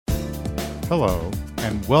Hello,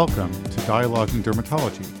 and welcome to Dialogues in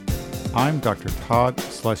Dermatology. I'm Dr. Todd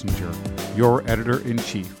Schlesinger, your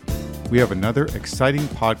editor-in-chief. We have another exciting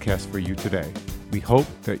podcast for you today. We hope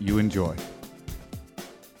that you enjoy.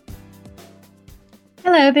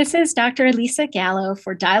 Hello, this is Dr. Elisa Gallo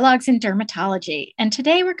for Dialogues in Dermatology, and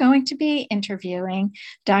today we're going to be interviewing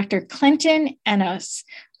Dr. Clinton Enos,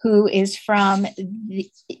 who is from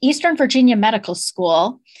the Eastern Virginia Medical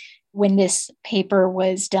School when this paper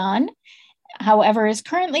was done. However, is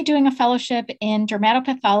currently doing a fellowship in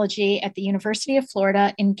dermatopathology at the University of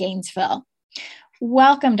Florida in Gainesville.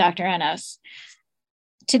 Welcome, Dr. Enos.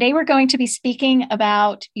 Today, we're going to be speaking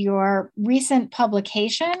about your recent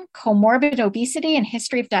publication, Comorbid Obesity and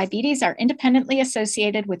History of Diabetes are independently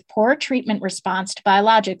associated with poor treatment response to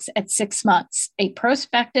biologics at 6 months, a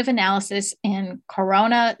prospective analysis in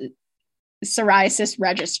Corrona Psoriasis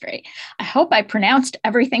Registry. I hope I pronounced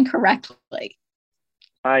everything correctly.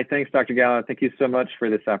 Hi, thanks, Dr. Gallo. Thank you so much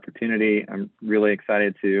for this opportunity. I'm really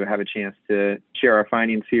excited to have a chance to share our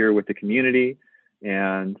findings here with the community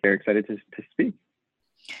and very excited to speak.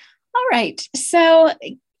 All right, so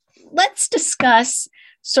let's discuss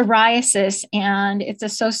psoriasis and its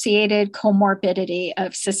associated comorbidity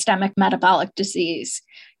of systemic metabolic disease.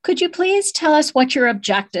 Could you please tell us what your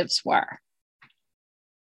objectives were?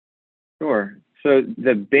 Sure. So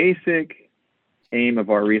the basic aim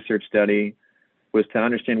of our research study was to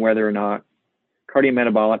understand whether or not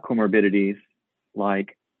cardiometabolic comorbidities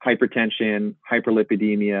like hypertension,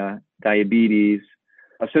 hyperlipidemia, diabetes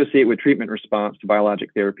associate with treatment response to biologic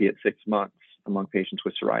therapy at 6 months among patients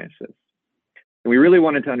with psoriasis. And we really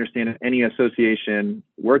wanted to understand if any association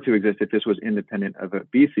were to exist if this was independent of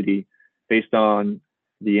obesity based on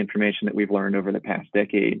the information that we've learned over the past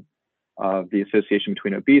decade of the association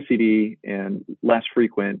between obesity and less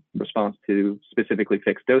frequent response to specifically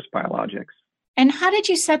fixed dose biologics. And how did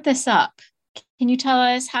you set this up? Can you tell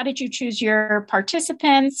us, how did you choose your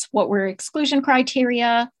participants? What were exclusion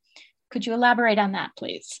criteria? Could you elaborate on that,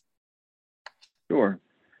 please? Sure.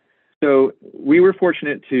 So we were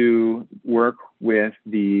fortunate to work with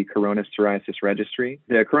the Corrona Psoriasis Registry.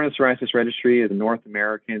 The Corrona Psoriasis Registry is a North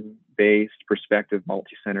American-based prospective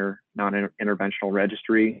multi-center non-interventional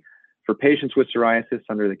registry for patients with psoriasis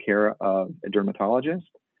under the care of a dermatologist.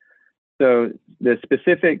 So the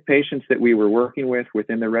specific patients that we were working with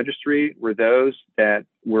within the registry were those that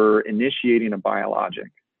were initiating a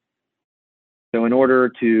biologic. So in order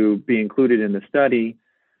to be included in the study,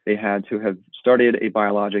 they had to have started a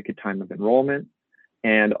biologic at time of enrollment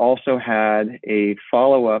and also had a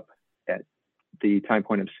follow-up at the time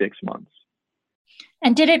point of 6 months.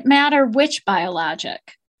 And did it matter which biologic?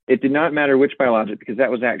 It did not matter which biologic because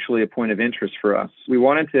that was actually a point of interest for us. We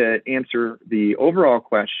wanted to answer the overall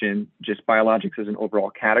question, just biologics as an overall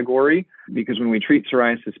category, because when we treat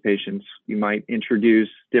psoriasis patients, you might introduce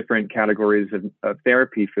different categories of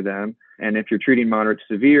therapy for them. And if you're treating moderate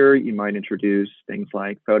to severe, you might introduce things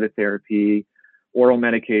like phototherapy, oral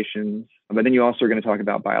medications, but then you also are going to talk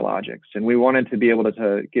about biologics. And we wanted to be able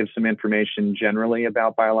to give some information generally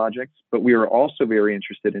about biologics, but we were also very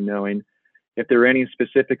interested in knowing if there are any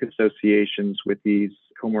specific associations with these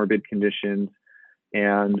comorbid conditions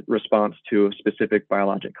and response to specific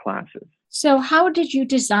biologic classes. So how did you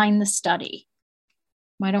design the study?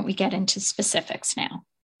 Why don't we get into specifics now?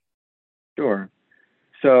 Sure.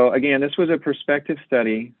 So again, this was a prospective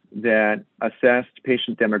study that assessed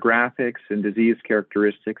patient demographics and disease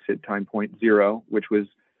characteristics at time point 0, which was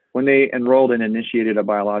when they enrolled and initiated a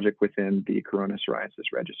biologic within the Corrona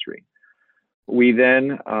Psoriasis Registry. We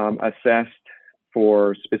then assessed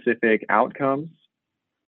for specific outcomes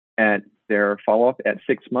at their follow-up at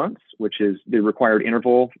 6 months, which is the required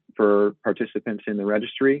interval for participants in the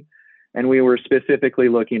registry. And we were specifically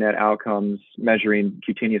looking at outcomes measuring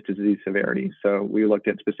cutaneous disease severity. So we looked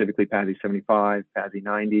at specifically PASI 75, PASI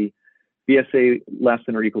 90, BSA less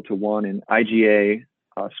than or equal to 1, and IGA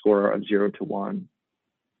score of 0 to 1.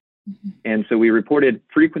 Mm-hmm. And so we reported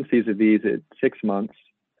frequencies of these at 6 months,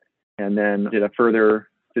 and then did a further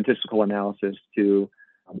statistical analysis to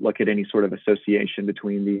look at any sort of association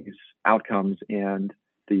between these outcomes and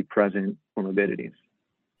the present comorbidities.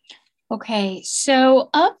 Okay, so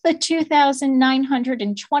of the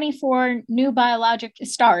 2,924 new biologic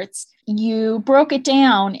starts, you broke it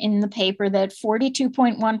down in the paper that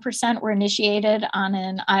 42.1% were initiated on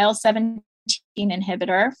an IL-17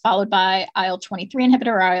 inhibitor, followed by IL-23 inhibitor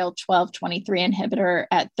or IL-12/23 inhibitor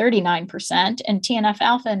at 39%, and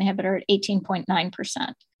TNF-alpha inhibitor at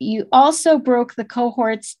 18.9%. You also broke the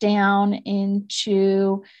cohorts down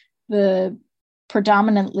into the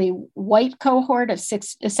predominantly white cohort of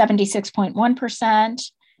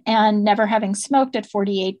 76.1% and never having smoked at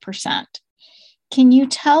 48%. Can you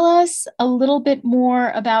tell us a little bit more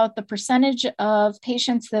about the percentage of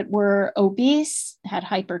patients that were obese, had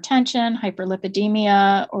hypertension,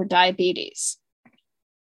 hyperlipidemia, or diabetes?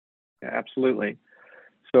 Yeah, absolutely.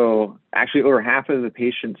 So actually over half of the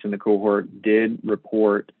patients in the cohort did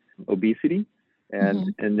report obesity,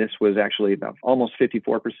 and this was actually about almost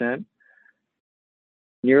 54%.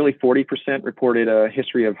 Nearly 40% reported a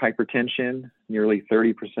history of hypertension, nearly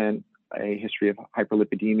 30% a history of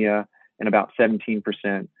hyperlipidemia, and about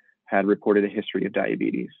 17% had reported a history of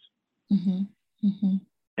diabetes.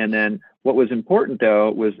 And then what was important,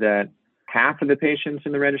 though, was that half of the patients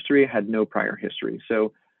in the registry had no prior history.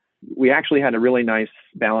 So we actually had a really nice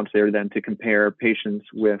balance there then to compare patients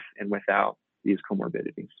with and without these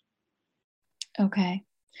comorbidities. Okay.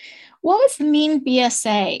 What was the mean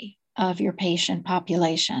BSA of your patient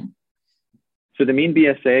population? So the mean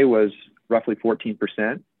BSA was roughly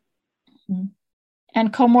 14%.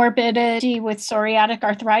 And comorbidity with psoriatic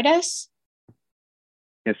arthritis?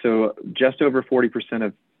 Yeah, so just over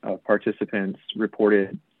 40% of participants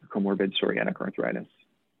reported comorbid psoriatic arthritis.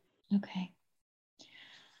 Okay.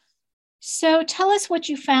 So tell us what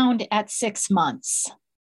you found at 6 months.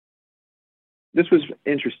 This was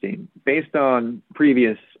interesting. Based on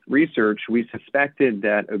previous research, we suspected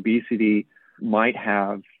that obesity might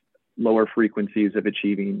have lower frequencies of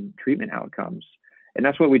achieving treatment outcomes. And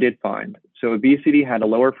that's what we did find. So obesity had a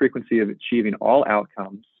lower frequency of achieving all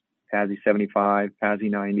outcomes, PASI 75, PASI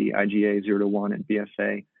 90, IGA 0 to 1, and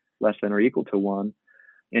BSA less than or equal to 1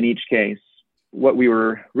 in each case. What we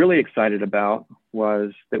were really excited about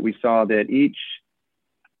was that we saw that each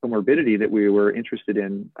comorbidity that we were interested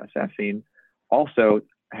in assessing also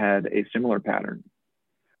had a similar pattern.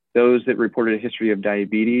 Those that reported a history of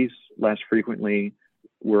diabetes less frequently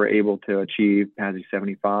were able to achieve PASI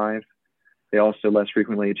 75. They also less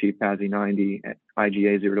frequently achieved PASI 90,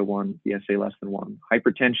 IGA 0 to 1, BSA less than 1.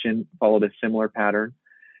 Hypertension followed a similar pattern.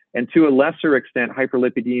 And to a lesser extent,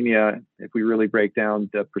 hyperlipidemia, if we really break down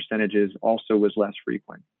the percentages, also was less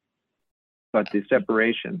frequent. But the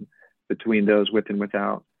separation between those with and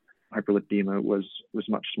without hyperlipidemia was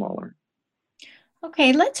much smaller.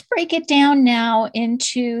 Okay, let's break it down now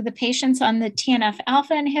into the patients on the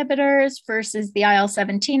TNF-alpha inhibitors versus the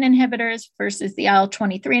IL-17 inhibitors versus the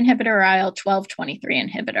IL-23 inhibitor or IL-12/23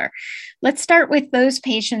 inhibitor. Let's start with those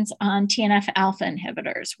patients on TNF-alpha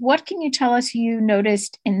inhibitors. What can you tell us you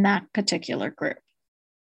noticed in that particular group?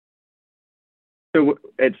 So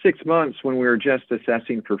at 6 months, when we were just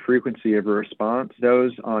assessing for frequency of a response,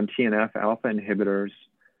 those on TNF-alpha inhibitors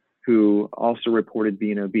who also reported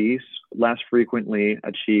being obese less frequently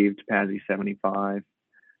achieved PASI 75,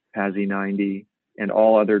 PASI 90, and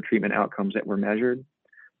all other treatment outcomes that were measured.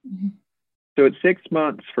 So at 6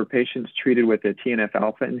 months for patients treated with a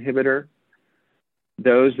TNF-alpha inhibitor,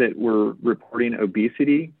 those that were reporting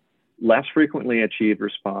obesity less frequently achieved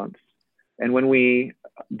response. And when we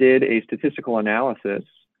did a statistical analysis,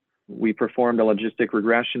 we performed a logistic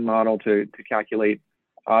regression model to calculate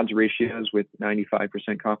odds ratios with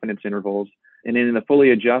 95% confidence intervals. And in the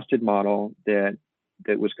fully adjusted model that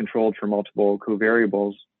was controlled for multiple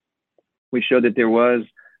covariables, we showed that there was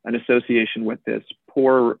an association with this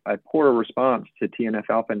poor response to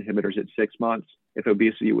TNF-alpha inhibitors at 6 months if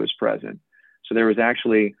obesity was present. So there was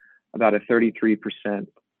actually about a 33%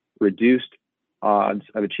 reduced odds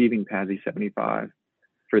of achieving PASI 75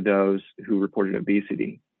 for those who reported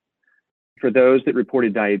obesity. For those that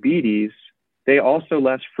reported diabetes, they also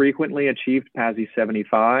less frequently achieved PASI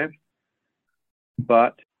 75,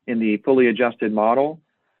 but in the fully adjusted model,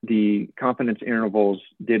 the confidence intervals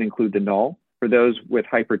did include the null. For those with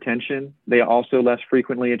hypertension, they also less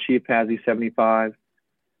frequently achieved PASI 75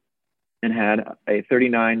 and had a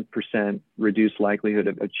 39% reduced likelihood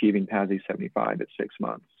of achieving PASI 75 at 6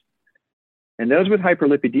 months. And those with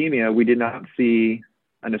hyperlipidemia, we did not see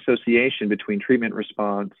an association between treatment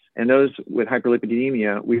response, and those with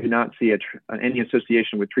hyperlipidemia, we did not see any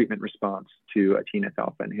association with treatment response to a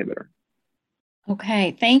TNF-alpha inhibitor.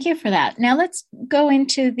 Okay, thank you for that. Now let's go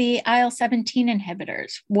into the IL-17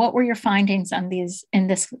 inhibitors. What were your findings on these in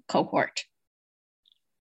this cohort?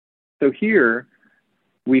 So here,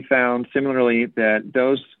 we found similarly that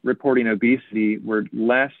those reporting obesity were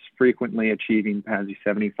less frequently achieving PASI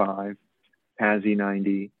 75, PASI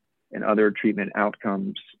 90, and other treatment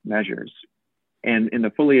outcomes measures. And in the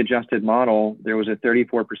fully adjusted model, there was a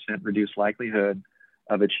 34% reduced likelihood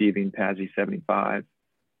of achieving PASI 75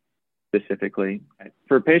 specifically.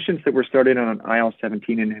 For patients that were started on an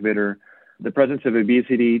IL-17 inhibitor, the presence of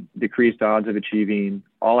obesity decreased odds of achieving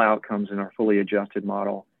all outcomes in our fully adjusted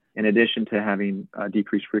model, in addition to having a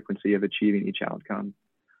decreased frequency of achieving each outcome.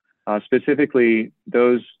 Specifically, there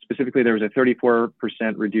was a 34%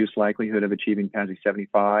 reduced likelihood of achieving PASI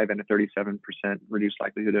 75 and a 37% reduced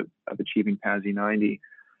likelihood of achieving PASI 90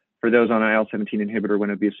 for those on an IL-17 inhibitor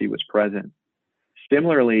when obesity was present.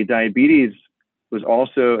 Similarly, diabetes was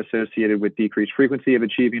also associated with decreased frequency of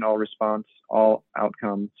achieving all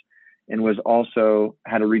outcomes, and was also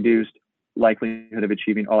had a reduced likelihood of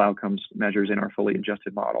achieving all outcomes measures in our fully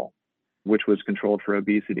adjusted model, which was controlled for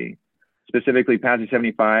obesity. Specifically, PASI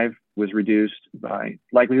 75 was reduced by,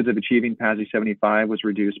 likelihoods of achieving PASI 75 was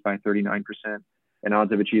reduced by 39%, and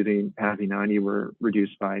odds of achieving PASI 90 were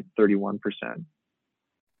reduced by 31%.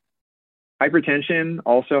 Hypertension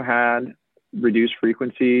also had reduced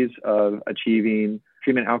frequencies of achieving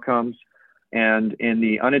treatment outcomes. And in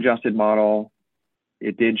the unadjusted model,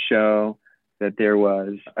 it did show that there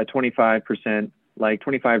was a 25%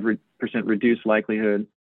 reduced likelihood of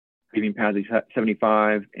achieving PASI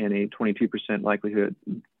 75 and a 22%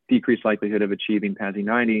 decreased likelihood of achieving PASI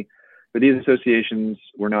 90. But these associations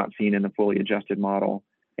were not seen in the fully adjusted model.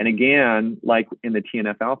 And again, like in the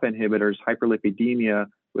TNF alpha inhibitors, hyperlipidemia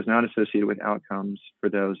was not associated with outcomes for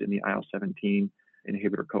those in the IL-17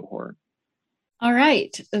 inhibitor cohort. All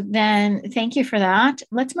right, then thank you for that.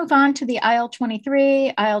 Let's move on to the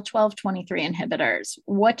IL-23, IL-12/23 inhibitors.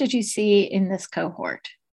 What did you see in this cohort?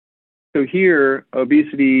 So here,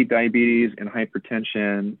 obesity, diabetes, and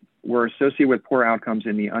hypertension were associated with poor outcomes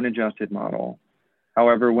in the unadjusted model.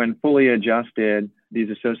 However, when fully adjusted, these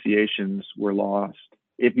associations were lost.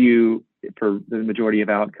 For the majority of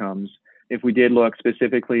outcomes, if we did look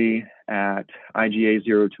specifically at IGA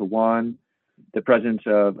 0 to 1, the presence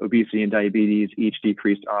of obesity and diabetes each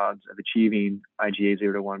decreased odds of achieving IGA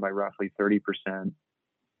 0 to 1 by roughly 30%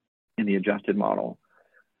 in the adjusted model.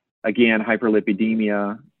 Again,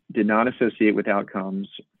 hyperlipidemia did not associate with outcomes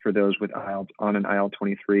for those on an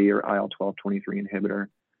IL-23 or IL-12/23 inhibitor,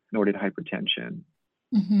 nor did hypertension.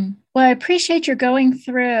 Mm-hmm. Well, I appreciate your going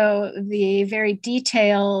through the very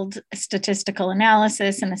detailed statistical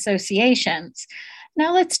analysis and associations.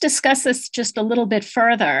 Now let's discuss this just a little bit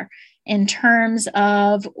further in terms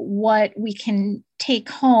of what we can take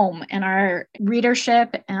home and our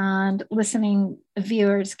readership and listening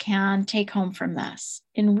viewers can take home from this.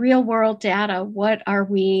 In real world data, what are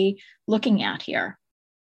we looking at here?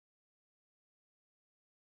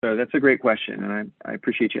 So that's a great question, and I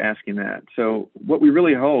appreciate you asking that. So what we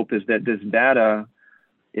really hope is that this data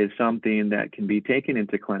is something that can be taken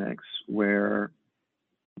into clinics where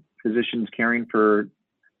physicians caring for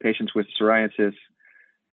patients with psoriasis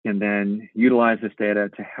can then utilize this data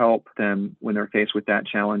to help them when they're faced with that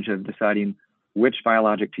challenge of deciding which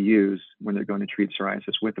biologic to use when they're going to treat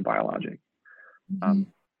psoriasis with the biologic. Mm-hmm.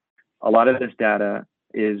 A lot of this data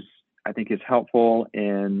I think is helpful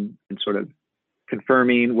in sort of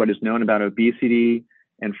confirming what is known about obesity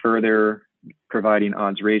and further providing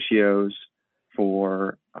odds ratios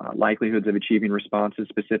for likelihoods of achieving responses,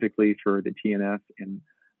 specifically for the TNF and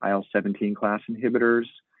IL-17 class inhibitors.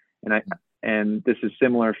 And this is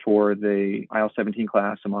similar for the IL-17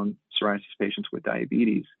 class among psoriasis patients with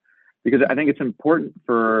diabetes, because I think it's important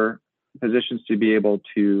for physicians to be able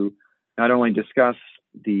to not only discuss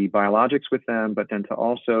the biologics with them, but then to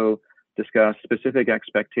also discuss specific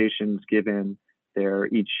expectations given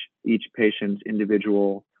each patient's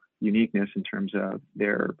individual uniqueness in terms of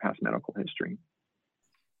their past medical history.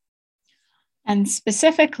 And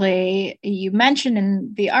specifically, you mentioned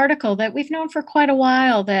in the article that we've known for quite a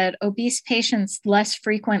while that obese patients less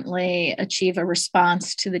frequently achieve a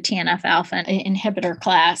response to the TNF alpha inhibitor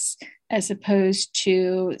class, as opposed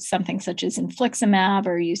to something such as infliximab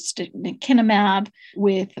or ustekinumab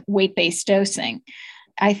with weight-based dosing.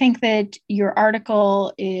 I think that your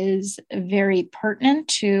article is very pertinent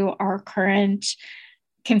to our current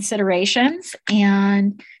considerations,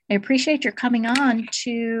 and I appreciate your coming on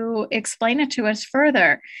to explain it to us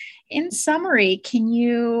further. In summary, can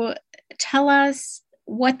you tell us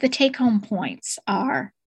what the take-home points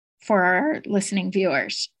are for our listening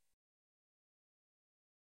viewers?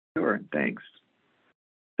 Sure, thanks.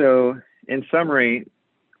 So in summary,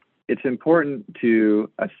 it's important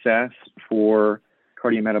to assess for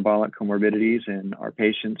cardiometabolic comorbidities in our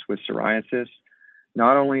patients with psoriasis,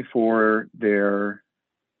 not only for their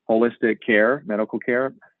holistic care, medical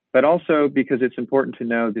care, but also because it's important to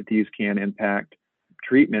know that these can impact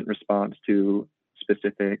treatment response to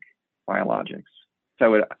specific biologics. So I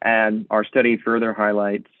would add, our study further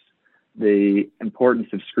highlights the importance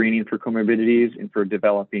of screening for comorbidities and for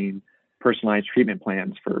developing personalized treatment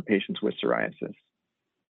plans for patients with psoriasis.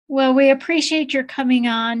 Well, we appreciate your coming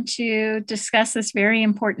on to discuss this very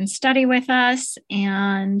important study with us,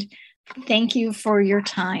 and thank you for your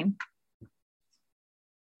time.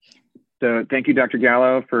 So thank you, Dr.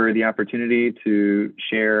 Gallo, for the opportunity to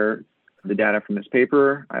share the data from this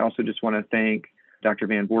paper. I also just want to thank Dr.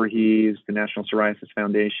 Van Voorhees, the National Psoriasis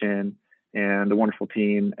Foundation, and the wonderful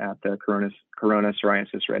team at the Corona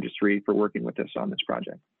Psoriasis Registry for working with us on this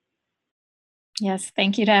project. Yes,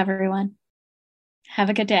 thank you to everyone. Have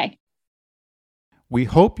a good day. We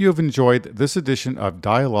hope you have enjoyed this edition of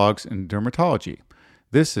Dialogues in Dermatology.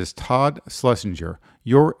 This is Todd Schlesinger,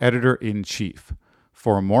 your editor-in-chief.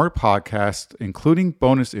 For more podcasts, including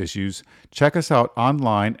bonus issues, check us out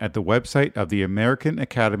online at the website of the American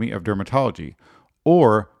Academy of Dermatology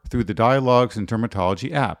or through the Dialogues in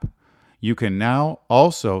Dermatology app. You can now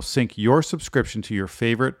also sync your subscription to your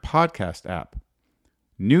favorite podcast app.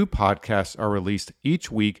 New podcasts are released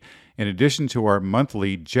each week in addition to our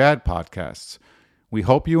monthly JAAD podcasts. We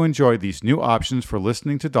hope you enjoy these new options for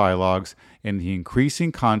listening to dialogues and the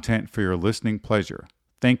increasing content for your listening pleasure.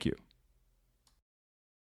 Thank you.